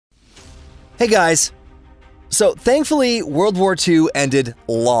Hey guys! So thankfully, World War II ended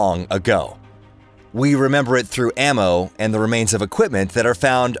long ago. We remember it through ammo and the remains of equipment that are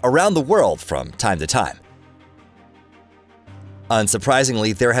found around the world from time to time.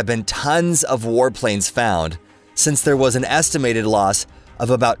 Unsurprisingly, there have been tons of warplanes found, since there was an estimated loss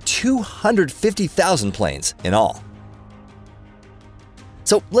of about 250,000 planes in all.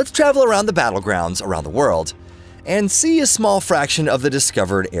 So let's travel around the battlegrounds around the world and see a small fraction of the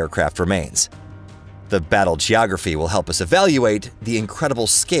discovered aircraft remains. The battle geography will help us evaluate the incredible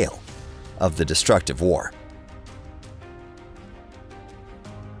scale of the destructive war.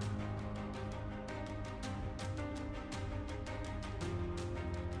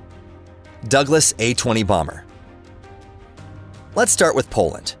 Douglas A-20 bomber. Let's start with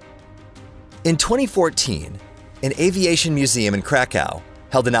Poland. In 2014, an aviation museum in Krakow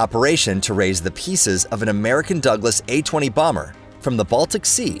held an operation to raise the pieces of an American Douglas A-20 bomber from the Baltic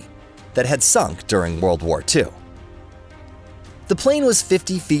Sea that had sunk during World War II. The plane was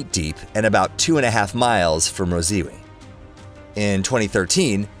 50 feet deep and about 2.5 miles from Rozhwy. In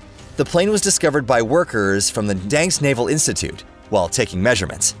 2013, the plane was discovered by workers from the Gdansk Naval Institute while taking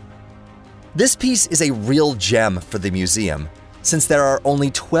measurements. This piece is a real gem for the museum, since there are only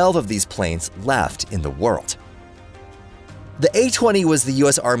 12 of these planes left in the world. The A-20 was the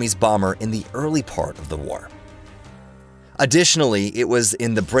US Army's bomber in the early part of the war. Additionally, it was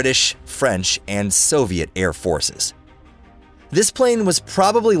in the British, French, and Soviet air forces. This plane was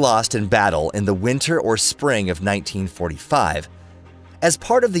probably lost in battle in the winter or spring of 1945 as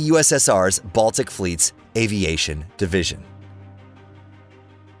part of the USSR's Baltic Fleet's Aviation Division.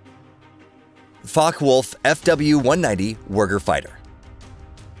 Focke-Wulf FW-190 Werger fighter.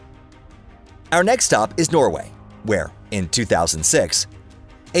 Our next stop is Norway, where, in 2006,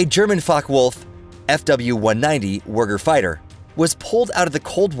 a German Focke-Wulf FW-190 Werger fighter was pulled out of the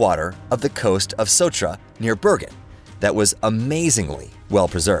cold water of the coast of Sotra near Bergen that was amazingly well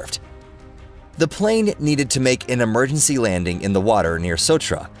preserved. The plane needed to make an emergency landing in the water near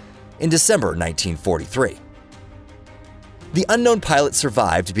Sotra in December 1943. The unknown pilot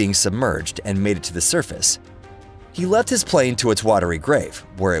survived being submerged and made it to the surface. He left his plane to its watery grave,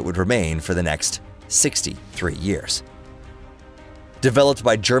 where it would remain for the next 63 years. Developed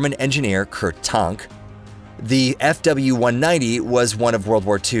by German engineer Kurt Tank, the FW-190 was one of World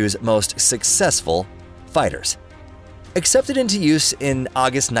War II's most successful fighters. Accepted into use in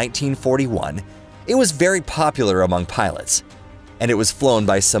August 1941, it was very popular among pilots, and it was flown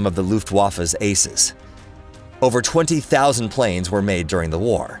by some of the Luftwaffe's aces. Over 20,000 planes were made during the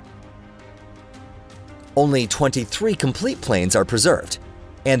war. Only 23 complete planes are preserved,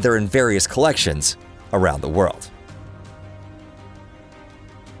 and they're in various collections around the world.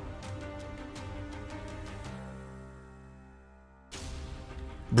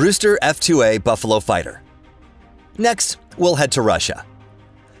 Brewster F-2A Buffalo fighter. Next, we'll head to Russia.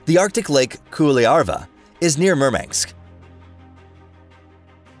 The Arctic lake Kuliarva is near Murmansk.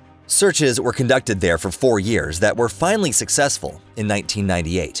 Searches were conducted there for 4 years that were finally successful in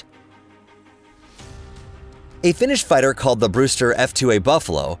 1998. A Finnish fighter called the Brewster F-2A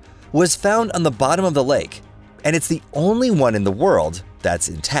Buffalo was found on the bottom of the lake, and it's the only one in the world that's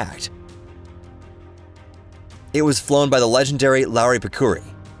intact. It was flown by the legendary Lauri Pekuri.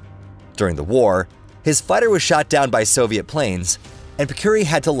 During the war, his fighter was shot down by Soviet planes, and Pekuri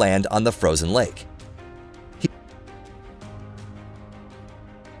had to land on the frozen lake.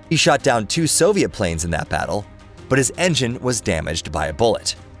 He shot down 2 Soviet planes in that battle, but his engine was damaged by a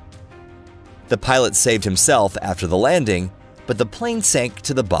bullet. The pilot saved himself after the landing, but the plane sank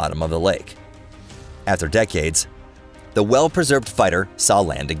to the bottom of the lake. After decades, the well-preserved fighter saw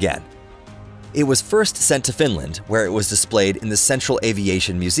land again. It was first sent to Finland, where it was displayed in the Central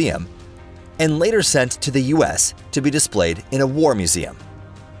Aviation Museum, and later sent to the US to be displayed in a war museum.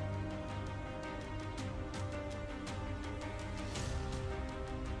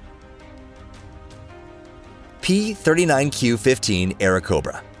 P-39Q-15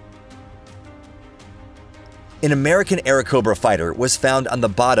 Airacobra. An American Airacobra fighter was found on the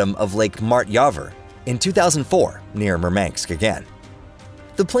bottom of Lake Mart-Yarver in 2004 near Murmansk again.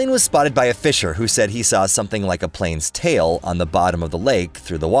 The plane was spotted by a fisher who said he saw something like a plane's tail on the bottom of the lake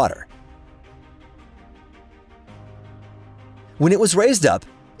through the water. When it was raised up,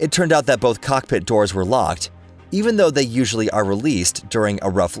 it turned out that both cockpit doors were locked, even though they usually are released during a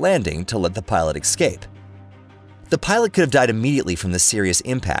rough landing to let the pilot escape. The pilot could have died immediately from the serious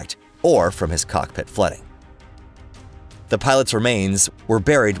impact or from his cockpit flooding. The pilot's remains were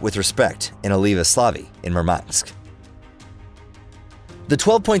buried with respect in Oliva Slavy in Murmansk. The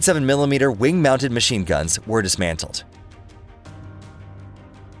 12.7mm wing-mounted machine guns were dismantled.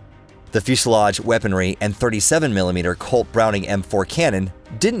 The fuselage, weaponry, and 37mm Colt Browning M4 cannon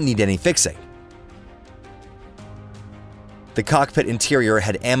didn't need any fixing. The cockpit interior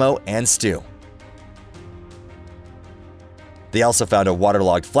had ammo and stew. They also found a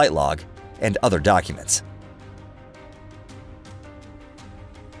waterlogged flight log and other documents.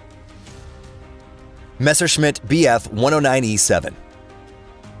 Messerschmitt Bf 109E7.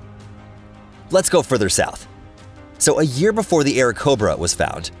 Let's go further south. So a year before the Air Cobra was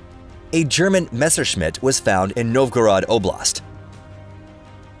found, a German Messerschmitt was found in Novgorod Oblast.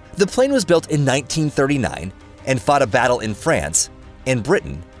 The plane was built in 1939 and fought a battle in France and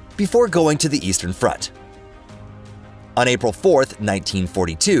Britain before going to the Eastern Front. On April 4,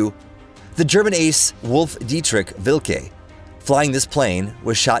 1942, the German ace Wolf Dietrich Wilke, flying this plane,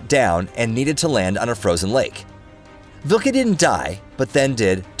 was shot down and needed to land on a frozen lake. Wilke didn't die, but then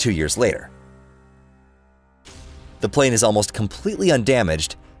did 2 years later. The plane is almost completely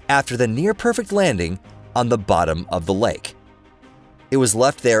undamaged after the near-perfect landing on the bottom of the lake. It was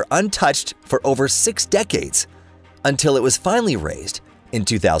left there untouched for over 6 decades until it was finally raised in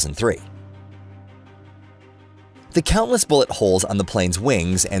 2003. The countless bullet holes on the plane's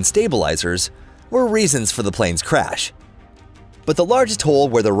wings and stabilizers were reasons for the plane's crash. But the largest hole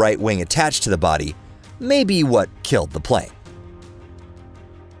where the right wing attached to the body may be what killed the plane.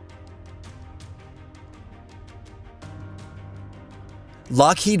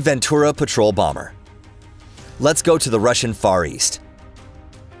 Lockheed Ventura Patrol Bomber. Let's go to the Russian Far East.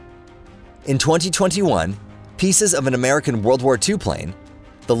 In 2021, pieces of an American World War II plane,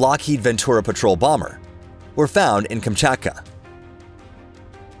 the Lockheed Ventura Patrol Bomber, were found in Kamchatka.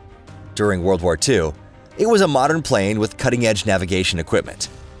 During World War II, it was a modern plane with cutting-edge navigation equipment.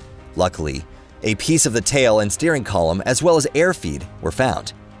 Luckily, a piece of the tail and steering column as well as air feed were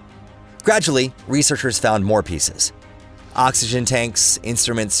found. Gradually, researchers found more pieces: oxygen tanks,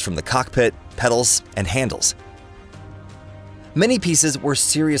 instruments from the cockpit, pedals, and handles. Many pieces were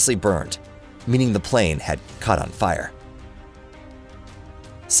seriously burned, meaning the plane had caught on fire.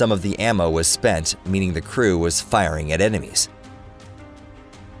 Some of the ammo was spent, meaning the crew was firing at enemies.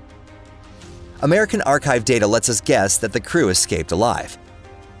 American archive data lets us guess that the crew escaped alive.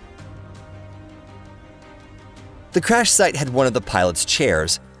 The crash site had one of the pilot's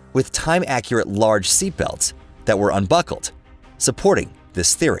chairs with time-accurate large seatbelts that were unbuckled, supporting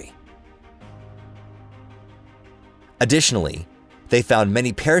this theory. Additionally, they found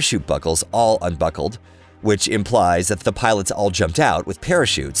many parachute buckles all unbuckled, which implies that the pilots all jumped out with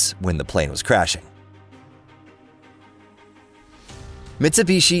parachutes when the plane was crashing.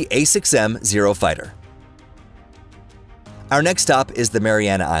 Mitsubishi A6M Zero Fighter. Our next stop is the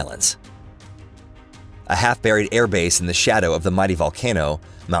Mariana Islands. A half-buried airbase in the shadow of the mighty volcano,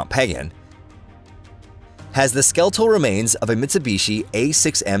 Mount Pagan, has the skeletal remains of a Mitsubishi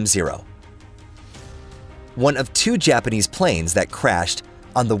A6M Zero, one of 2 Japanese planes that crashed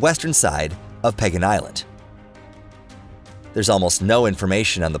on the western side of Pagan Island. There's almost no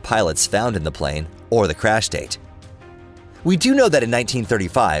information on the pilots found in the plane or the crash date. We do know that in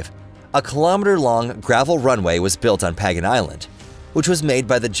 1935, a kilometer-long gravel runway was built on Pagan Island, which was made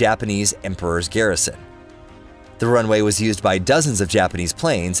by the Japanese Emperor's garrison. The runway was used by dozens of Japanese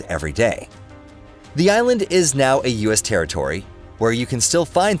planes every day. The island is now a U.S. territory where you can still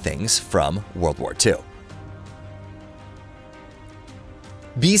find things from World War II.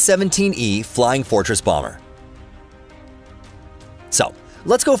 B-17E Flying Fortress Bomber. So,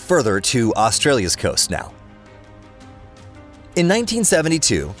 let's go further to Australia's coast now. In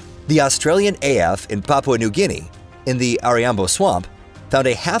 1972, the Australian AF in Papua New Guinea, in the Ariambo Swamp, found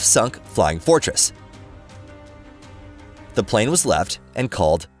a half-sunk flying fortress. The plane was left and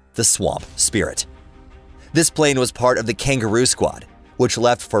called the Swamp Spirit. This plane was part of the Kangaroo Squad, which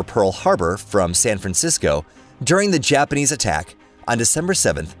left for Pearl Harbor from San Francisco during the Japanese attack on December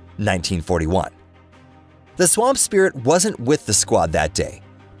 7, 1941. The Swamp Spirit wasn't with the squad that day,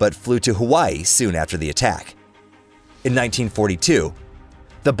 but flew to Hawaii soon after the attack. In 1942,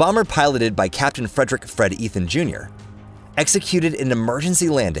 the bomber, piloted by Captain Frederick Fred Ethan Jr., executed an emergency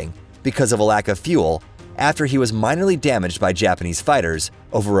landing because of a lack of fuel after he was minorly damaged by Japanese fighters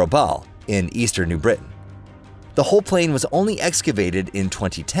over Rabaul in eastern New Britain. The whole plane was only excavated in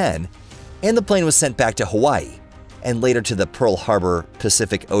 2010, and the plane was sent back to Hawaii and later to the Pearl Harbor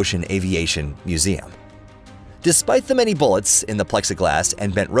Pacific Ocean Aviation Museum. Despite the many bullets in the plexiglass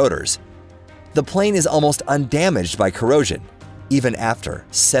and bent rotors, the plane is almost undamaged by corrosion, even after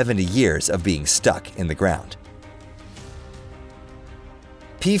 70 years of being stuck in the ground.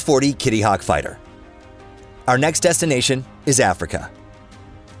 P-40 Kitty Hawk Fighter. Our next destination is Africa.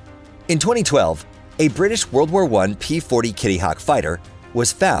 In 2012, a British World War I P-40 Kitty Hawk fighter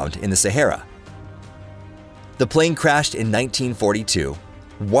was found in the Sahara. The plane crashed in 1942,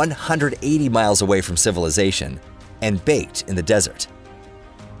 180 miles away from civilization, and baked in the desert.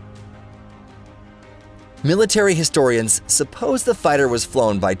 Military historians suppose the fighter was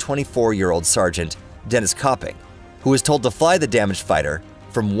flown by 24-year-old Sergeant Dennis Copping, who was told to fly the damaged fighter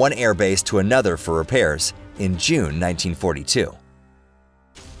from one airbase to another for repairs in June 1942.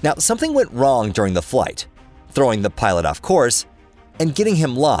 Now, something went wrong during the flight, throwing the pilot off course and getting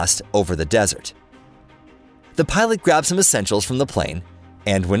him lost over the desert. The pilot grabbed some essentials from the plane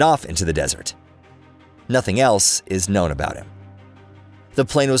and went off into the desert. Nothing else is known about him. The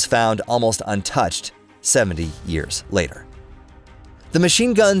plane was found almost untouched 70 years later. The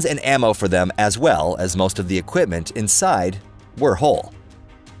machine guns and ammo for them, as well as most of the equipment inside, were whole.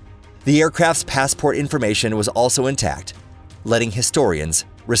 The aircraft's passport information was also intact, letting historians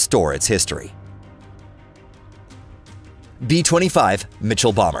restore its history. B-25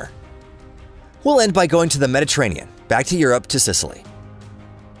 Mitchell bomber. We'll end by going to the Mediterranean, back to Europe to Sicily.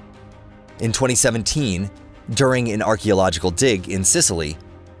 In 2017, during an archaeological dig in Sicily,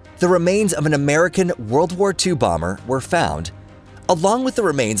 the remains of an American World War II bomber were found, along with the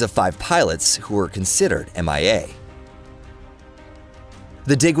remains of 5 pilots who were considered MIA.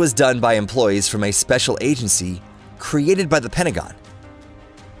 The dig was done by employees from a special agency created by the Pentagon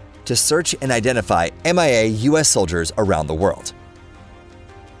to search and identify MIA U.S. soldiers around the world.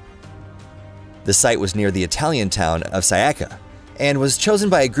 The site was near the Italian town of Sciacca and was chosen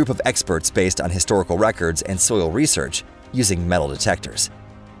by a group of experts based on historical records and soil research using metal detectors.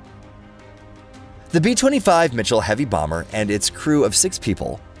 The B-25 Mitchell heavy bomber and its crew of 6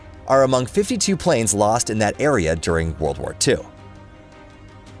 people are among 52 planes lost in that area during World War II.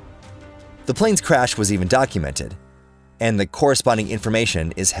 The plane's crash was even documented, and the corresponding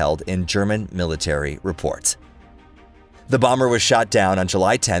information is held in German military reports. The bomber was shot down on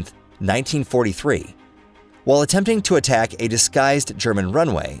July 10, 1943, while attempting to attack a disguised German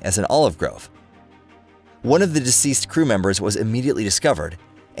runway as an olive grove. One of the deceased crew members was immediately discovered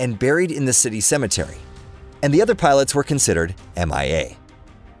and buried in the city cemetery, and the other pilots were considered MIA.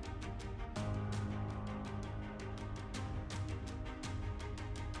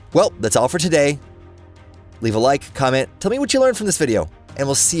 Well, that's all for today. Leave a like, comment, tell me what you learned from this video, and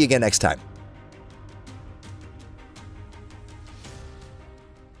we'll see you again next time.